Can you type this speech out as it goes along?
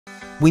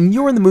When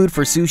you're in the mood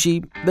for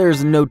sushi,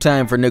 there's no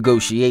time for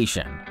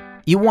negotiation.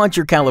 You want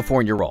your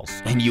California rolls,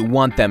 and you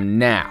want them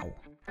now.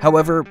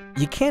 However,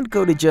 you can't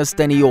go to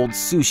just any old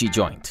sushi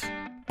joint.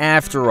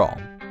 After all,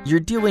 you're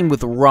dealing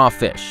with raw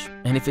fish,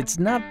 and if it's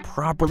not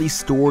properly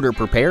stored or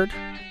prepared,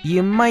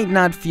 you might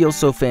not feel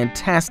so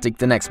fantastic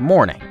the next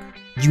morning.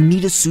 You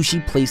need a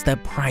sushi place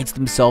that prides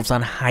themselves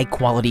on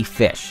high-quality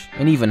fish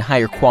and even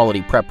higher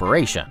quality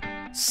preparation.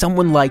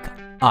 Someone like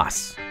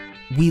us.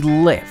 We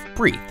live,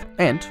 breathe,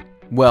 and,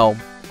 well,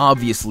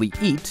 obviously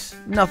eat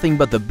nothing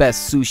but the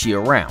best sushi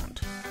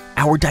around.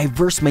 Our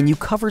diverse menu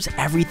covers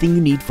everything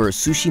you need for a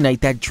sushi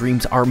night that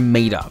dreams are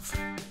made of.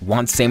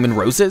 Want salmon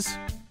roses?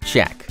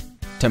 Check.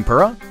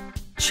 Tempura?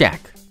 Check.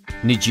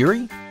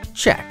 Nigiri?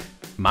 Check.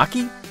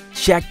 Maki?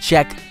 Check,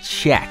 check,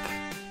 check.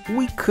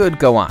 We could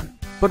go on,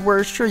 but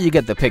we're sure you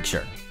get the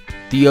picture.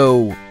 The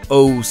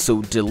oh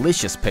so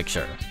delicious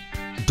picture.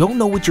 Don't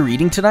know what you're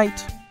eating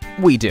tonight?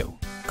 We do.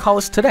 Call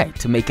us today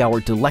to make our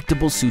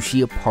delectable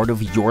sushi a part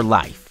of your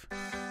life.